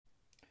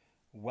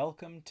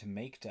Welcome to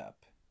Maked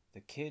Up,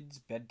 the Kids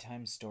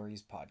Bedtime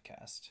Stories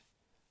podcast.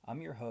 I'm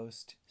your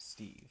host,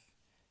 Steve.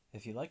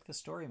 If you like the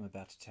story I'm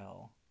about to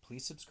tell,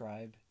 please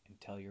subscribe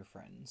and tell your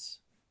friends.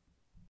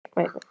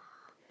 Wait.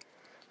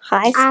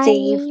 Hi,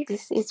 Steve.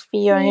 This is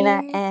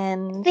Fiona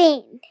and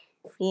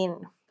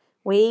Finn.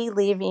 We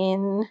live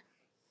in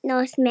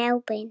North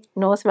Melbourne.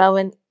 North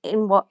Melbourne.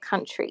 In what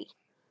country?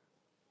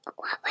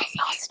 What was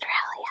it?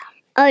 Australia.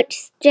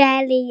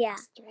 Australia.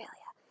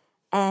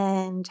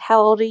 And how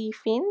old are you,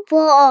 Finn?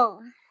 4.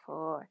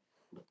 4.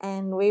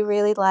 And we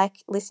really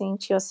like listening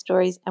to your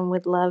stories and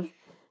would love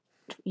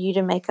you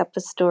to make up a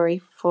story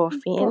for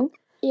Finn.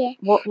 Yeah.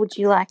 What would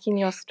you like in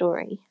your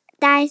story?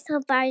 Dinosaur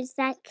bones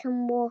that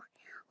can walk.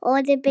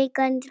 All the big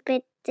ones,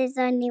 but there's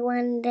only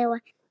one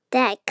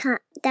that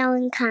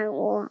one can't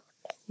walk.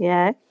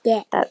 Yeah?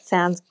 Yeah. That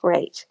sounds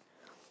great.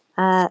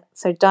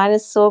 So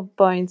dinosaur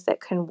bones that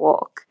can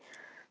walk.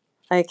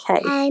 Okay.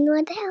 And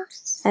what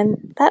else?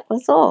 And that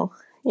was all.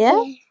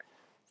 Yeah?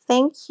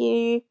 Thank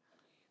you.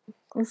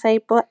 We'll say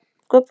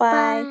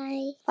goodbye.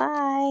 Bye.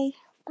 Bye.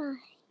 Bye.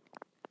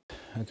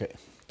 Okay.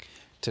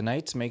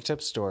 Tonight's Maked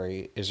Up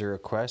story is a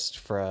request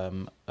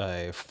from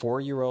a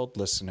 4-year-old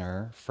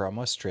listener from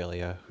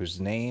Australia whose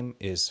name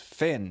is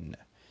Finn.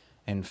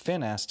 And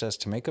Finn asked us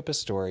to make up a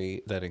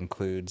story that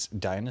includes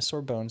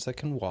dinosaur bones that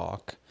can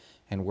walk,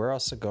 and we're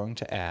also going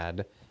to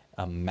add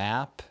a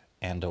map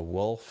and a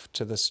wolf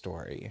to the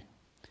story.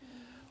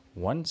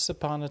 Once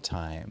upon a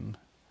time,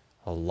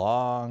 a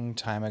long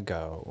time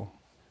ago,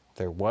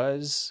 there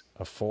was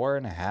a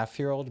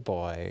 4.5-year-old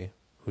boy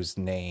whose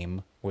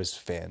name was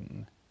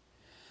Finn.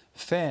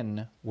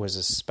 Finn was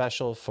a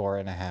special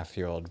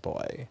 4.5-year-old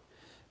boy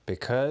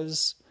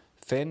because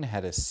Finn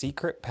had a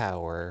secret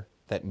power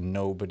that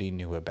nobody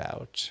knew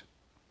about.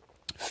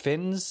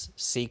 Finn's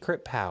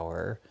secret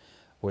power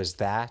was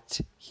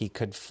that he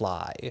could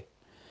fly.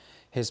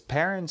 His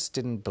parents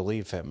didn't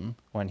believe him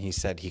when he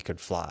said he could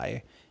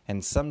fly,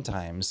 and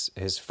sometimes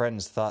his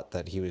friends thought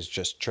that he was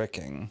just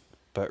tricking.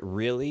 But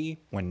really,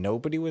 when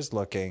nobody was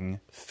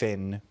looking,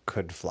 Finn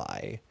could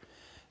fly.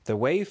 The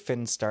way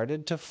Finn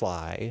started to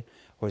fly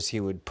was he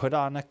would put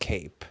on a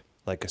cape,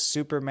 like a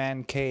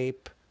Superman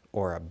cape,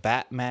 or a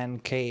Batman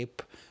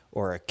cape,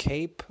 or a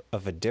cape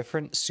of a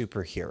different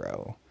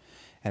superhero.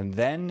 And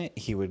then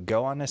he would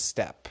go on a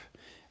step,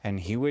 and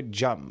he would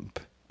jump,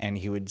 and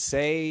he would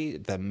say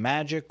the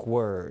magic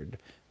word,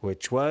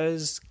 which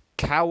was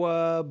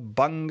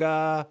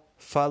Cowabunga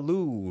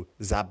Falu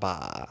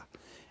Zaba.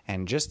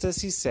 And just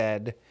as he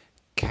said,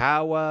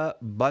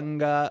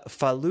 Cowabunga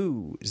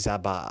Falu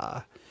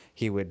Zaba,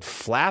 he would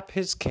flap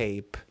his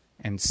cape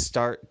and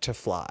start to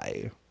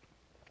fly.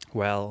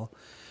 Well,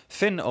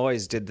 Finn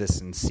always did this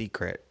in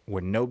secret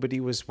when nobody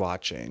was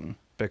watching,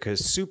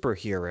 because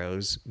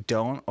superheroes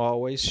don't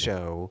always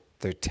show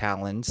their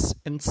talents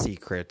and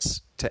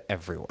secrets to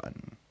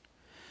everyone.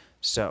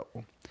 So,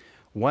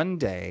 one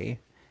day,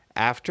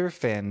 after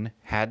Finn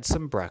had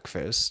some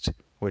breakfast,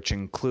 which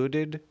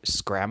included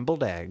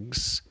scrambled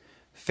eggs,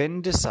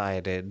 Finn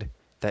decided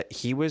that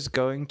he was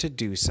going to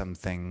do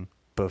something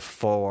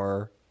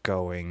before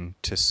going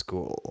to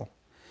school.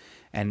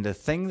 And the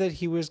thing that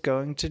he was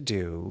going to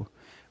do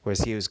was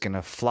he was going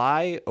to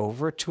fly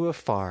over to a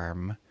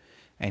farm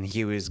and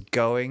he was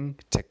going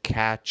to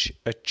catch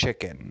a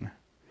chicken.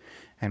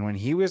 And when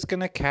he was going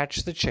to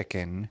catch the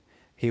chicken,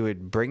 he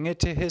would bring it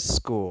to his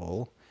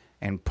school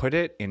and put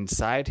it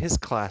inside his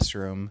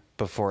classroom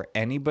before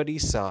anybody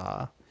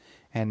saw.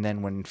 And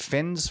then when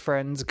Finn's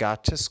friends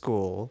got to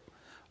school,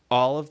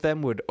 all of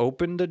them would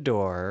open the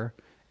door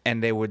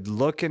and they would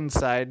look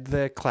inside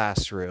the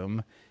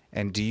classroom.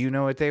 And do you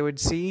know what they would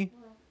see?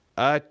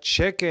 A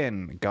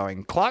chicken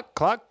going cluck,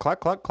 cluck,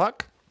 cluck, cluck,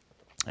 cluck,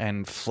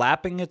 and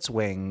flapping its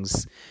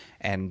wings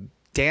and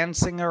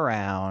dancing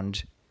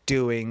around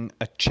doing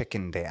a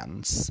chicken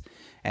dance.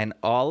 And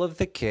all of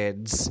the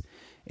kids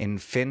in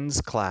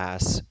Finn's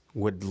class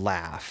would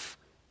laugh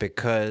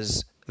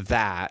because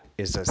that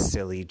is a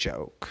silly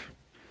joke.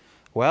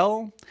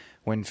 Well,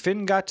 when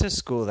Finn got to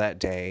school that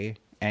day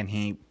and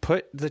he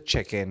put the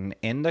chicken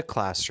in the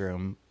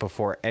classroom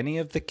before any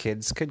of the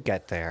kids could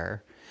get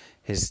there,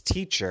 his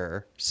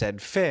teacher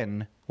said,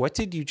 "Finn, what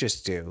did you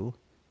just do?"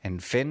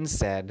 And Finn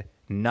said,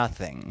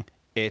 "Nothing.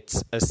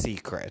 It's a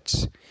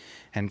secret."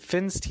 And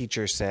Finn's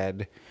teacher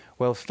said,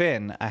 "Well,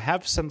 Finn, I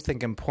have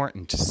something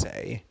important to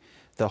say.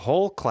 The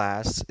whole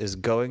class is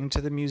going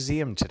to the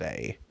museum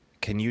today.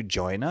 Can you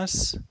join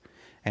us?"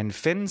 And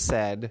Finn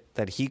said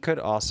that he could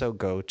also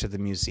go to the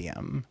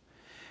museum.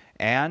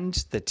 And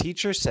the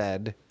teacher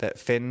said that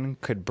Finn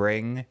could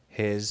bring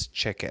his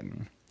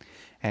chicken.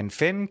 And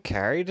Finn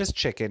carried his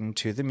chicken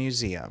to the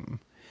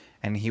museum,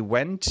 and he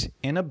went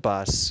in a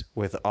bus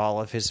with all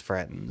of his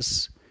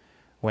friends.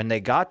 When they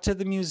got to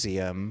the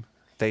museum,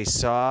 they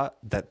saw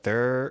that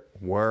there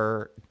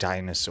were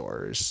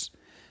dinosaurs.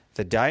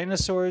 The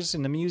dinosaurs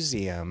in the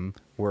museum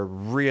were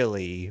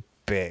really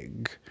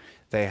big.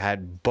 They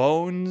had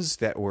bones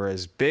that were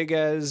as big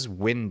as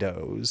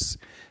windows.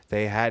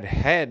 They had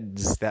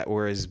heads that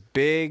were as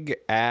big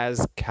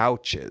as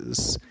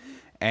couches.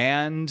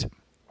 And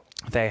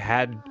They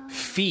had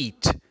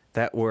feet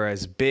that were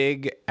as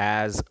big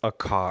as a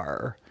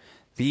car.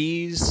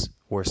 These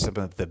were some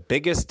of the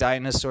biggest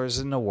dinosaurs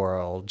in the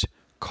world,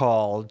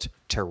 called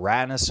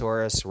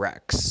Tyrannosaurus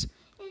Rex,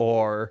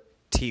 or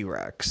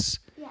T-Rex.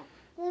 Yeah,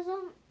 there's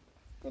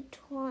the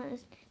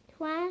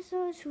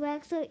Tyrannosaurus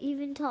Rex are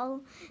even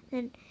taller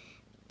than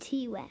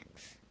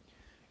T-Rex.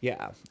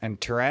 Yeah, and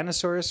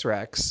Tyrannosaurus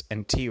Rex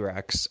and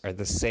T-Rex are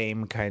the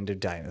same kind of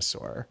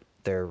dinosaur.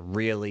 They're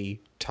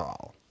really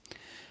tall.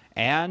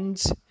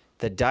 And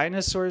the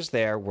dinosaurs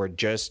there were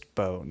just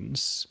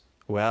bones.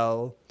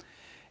 Well,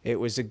 it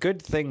was a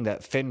good thing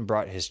that Finn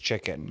brought his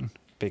chicken,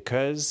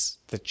 because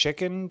the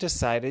chicken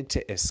decided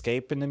to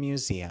escape in the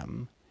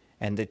museum,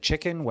 and the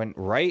chicken went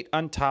right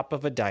on top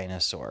of a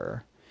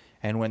dinosaur.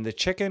 And when the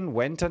chicken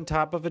went on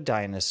top of a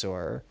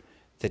dinosaur,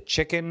 the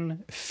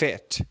chicken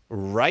fit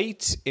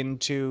right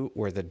into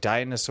where the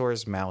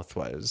dinosaur's mouth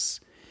was.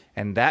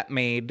 And that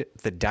made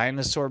the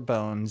dinosaur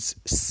bones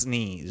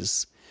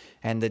sneeze.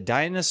 And the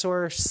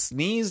dinosaur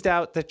sneezed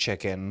out the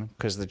chicken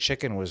because the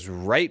chicken was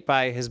right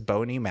by his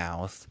bony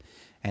mouth.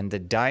 And the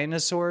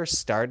dinosaur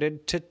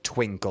started to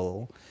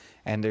twinkle.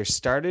 And there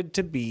started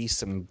to be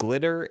some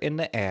glitter in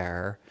the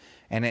air.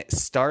 And it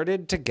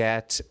started to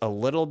get a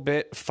little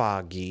bit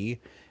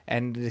foggy.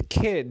 And the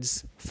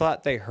kids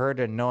thought they heard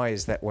a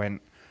noise that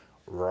went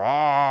roar.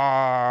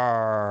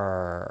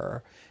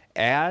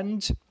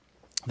 And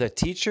the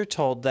teacher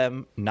told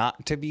them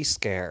not to be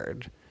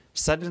scared.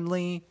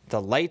 Suddenly,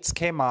 the lights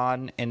came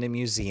on in the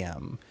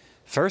museum.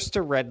 First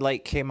a red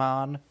light came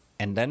on,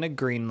 and then a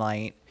green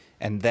light,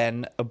 and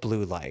then a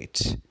blue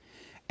light.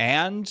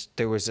 And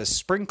there was a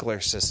sprinkler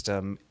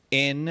system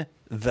in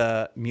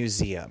the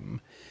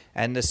museum.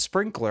 And the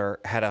sprinkler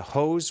had a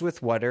hose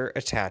with water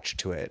attached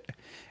to it.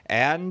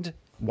 And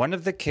one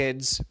of the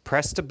kids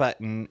pressed a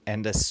button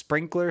and the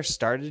sprinkler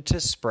started to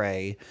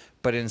spray,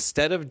 but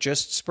instead of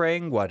just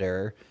spraying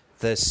water,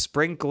 the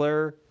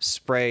sprinkler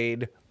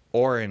sprayed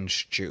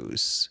orange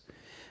juice.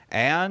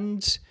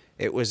 And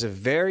it was a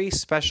very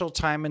special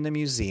time in the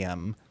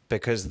museum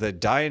because the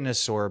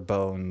dinosaur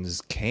bones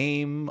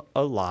came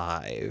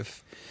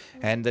alive.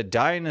 And the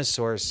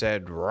dinosaur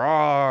said,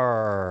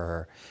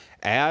 roar.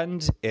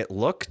 And it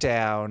looked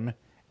down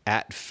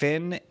at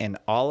Finn and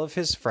all of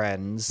his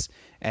friends,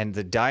 and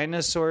the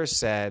dinosaur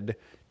said,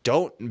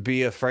 "Don't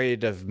be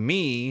afraid of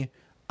me.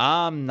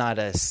 I'm not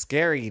a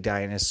scary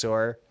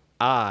dinosaur.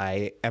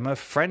 I am a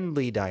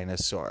friendly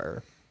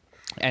dinosaur."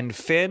 And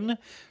Finn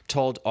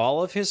told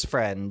all of his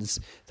friends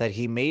that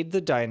he made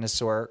the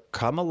dinosaur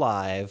come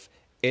alive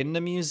in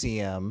the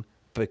museum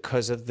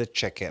because of the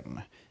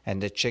chicken.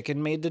 And the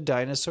chicken made the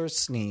dinosaur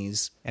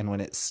sneeze, and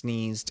when it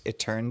sneezed, it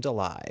turned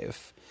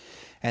alive.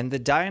 And the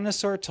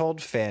dinosaur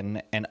told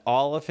Finn and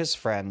all of his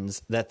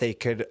friends that they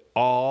could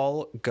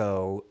all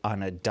go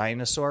on a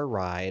dinosaur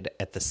ride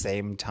at the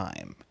same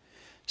time.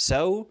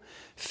 So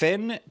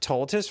Finn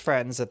told his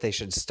friends that they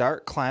should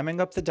start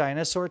climbing up the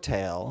dinosaur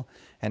tail,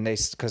 and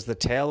because the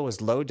tail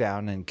was low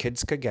down and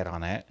kids could get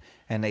on it,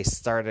 and they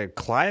started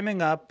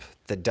climbing up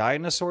the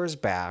dinosaur's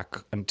back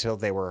until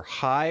they were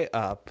high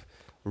up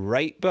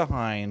right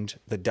behind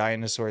the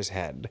dinosaur's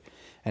head.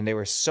 And there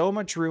was so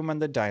much room on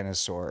the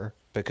dinosaur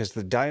because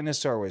the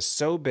dinosaur was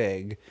so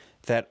big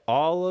that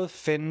all of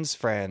Finn's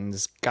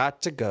friends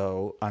got to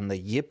go on the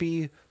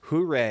yippee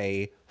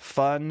hooray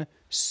fun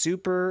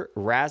super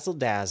razzle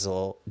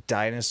dazzle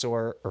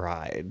dinosaur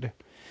ride.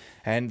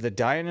 And the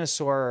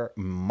dinosaur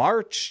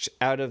marched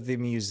out of the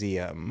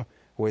museum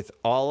with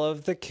all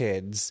of the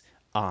kids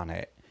on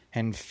it.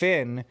 And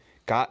Finn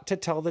got to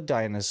tell the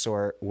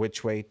dinosaur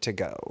which way to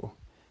go.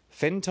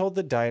 Finn told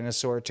the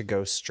dinosaur to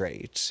go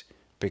straight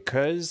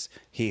because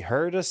he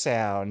heard a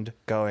sound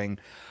going,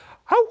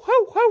 "Ho,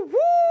 ho, ho,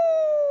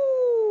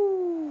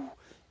 woo!"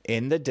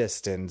 in the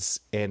distance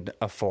in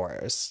a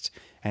forest,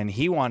 and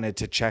he wanted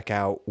to check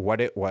out what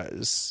it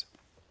was.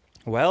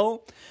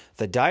 Well,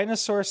 the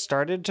dinosaur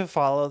started to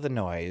follow the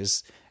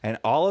noise, and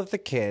all of the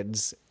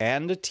kids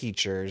and the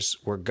teachers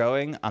were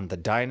going on the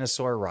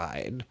dinosaur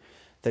ride.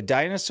 The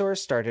dinosaur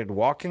started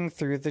walking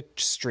through the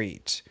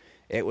street.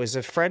 It was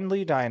a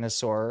friendly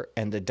dinosaur,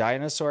 and the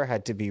dinosaur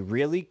had to be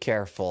really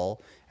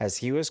careful as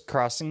he was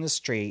crossing the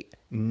street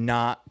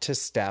not to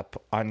step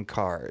on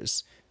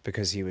cars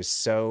because he was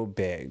so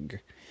big.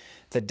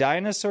 The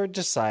dinosaur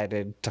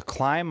decided to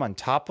climb on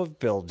top of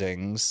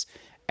buildings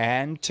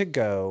and to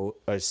go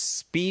a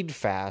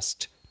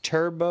speed-fast,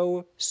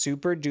 turbo,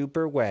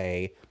 super-duper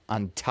way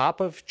on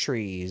top of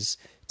trees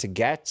to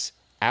get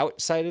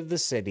outside of the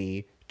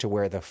city to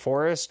where the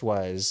forest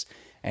was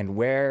and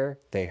where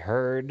they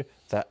heard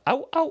the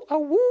ow, ow, ow,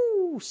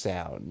 woo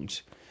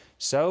sound.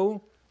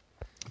 So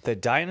the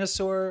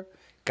dinosaur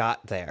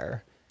got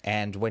there,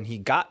 and when he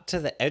got to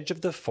the edge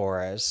of the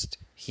forest,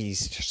 he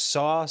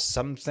saw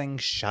something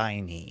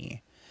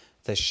shiny.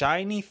 The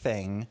shiny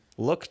thing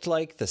looked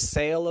like the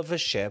sail of a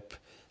ship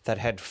that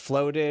had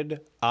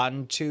floated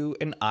onto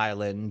an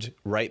island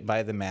right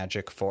by the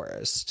magic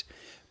forest.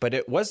 But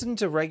it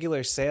wasn't a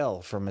regular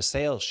sail from a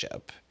sail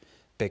ship,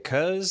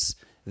 because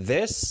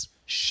this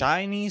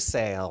shiny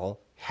sail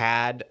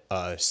had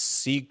a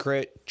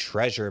secret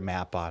treasure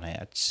map on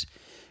it.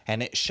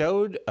 And it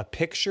showed a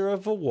picture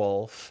of a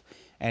wolf,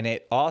 and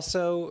it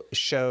also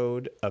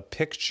showed a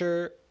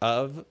picture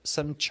of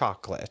some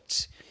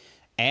chocolate.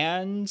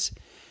 And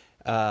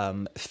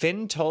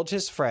Finn told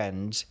his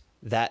friend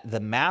that the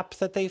map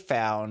that they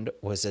found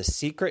was a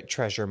secret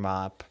treasure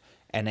map,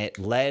 and it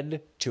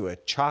led to a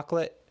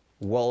chocolate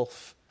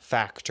wolf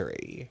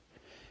factory.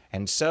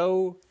 And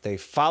so they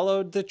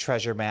followed the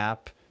treasure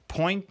map,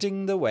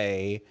 pointing the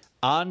way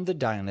on the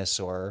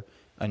dinosaur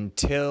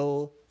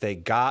until they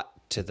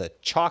got to the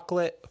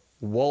chocolate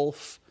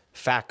wolf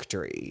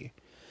factory.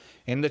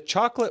 In the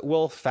chocolate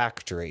wolf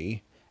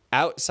factory,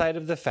 outside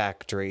of the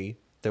factory,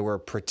 there were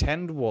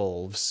pretend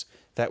wolves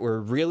that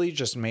were really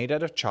just made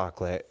out of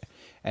chocolate,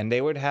 and they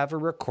would have a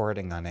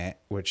recording on it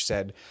which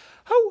said,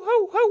 "Ho,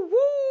 ho, ho,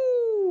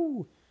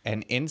 woo!"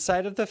 And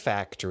inside of the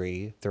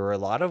factory, there were a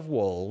lot of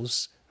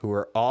wolves who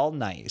were all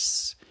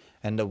nice.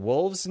 And the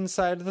wolves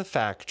inside of the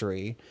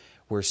factory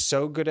were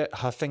so good at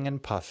huffing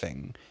and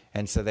puffing.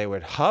 And so they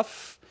would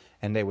huff,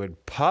 and they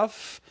would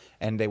puff,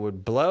 and they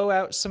would blow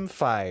out some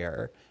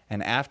fire.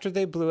 And after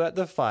they blew out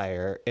the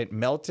fire, it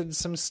melted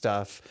some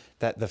stuff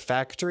that the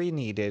factory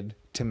needed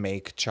to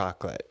make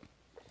chocolate.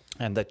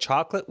 And the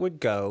chocolate would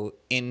go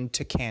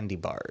into candy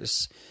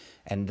bars.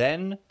 And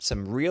then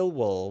some real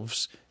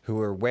wolves who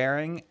were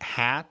wearing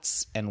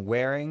hats and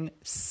wearing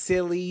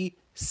silly,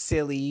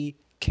 silly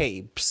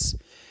capes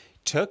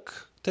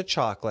took the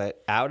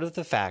chocolate out of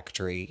the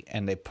factory,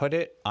 and they put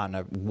it on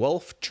a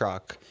wolf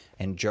truck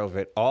and drove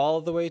it all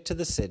the way to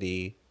the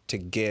city to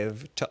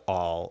give to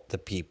all the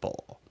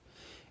people.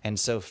 And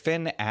so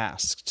Finn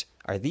asked,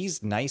 "Are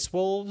these nice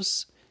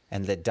wolves?"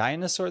 And the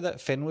dinosaur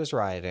that Finn was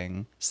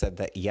riding said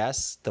that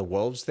yes, the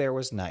wolves there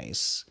were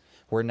nice.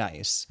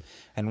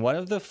 And one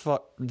of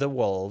the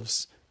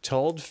wolves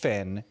told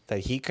Finn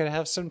that he could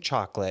have some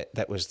chocolate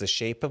that was the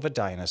shape of a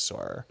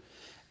dinosaur.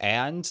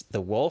 And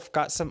the wolf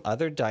got some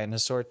other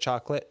dinosaur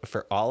chocolate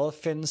for all of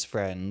Finn's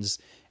friends,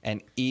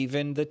 and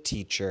even the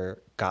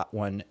teacher got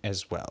one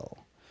as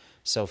well.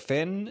 So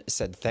Finn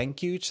said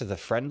thank you to the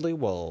friendly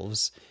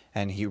wolves,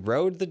 and he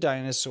rode the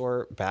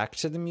dinosaur back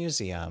to the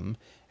museum,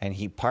 and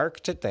he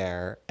parked it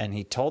there, and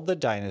he told the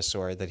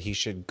dinosaur that he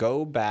should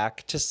go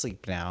back to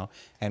sleep now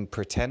and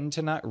pretend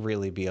to not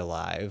really be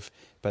alive,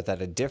 but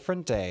that a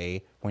different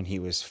day, when he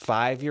was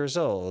 5 years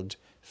old,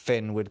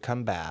 Finn would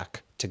come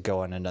back to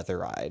go on another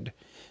ride.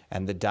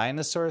 And the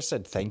dinosaur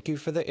said thank you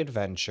for the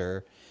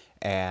adventure,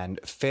 and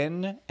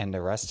Finn and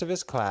the rest of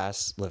his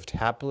class lived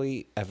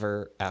happily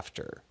ever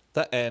after.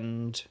 The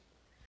end.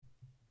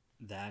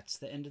 That's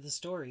the end of the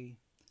story.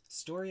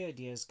 Story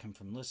ideas come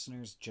from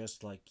listeners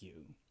just like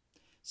you.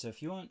 So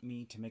if you want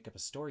me to make up a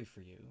story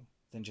for you,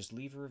 then just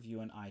leave a review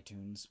on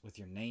iTunes with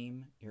your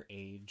name, your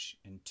age,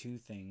 and 2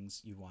 things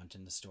you want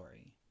in the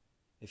story.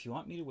 If you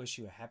want me to wish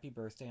you a happy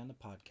birthday on the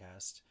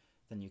podcast,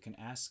 then you can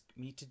ask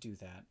me to do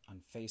that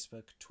on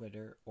Facebook,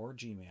 Twitter, or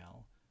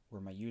Gmail,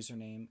 where my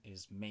username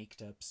is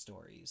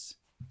MakedUpStories.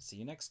 See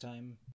you next time.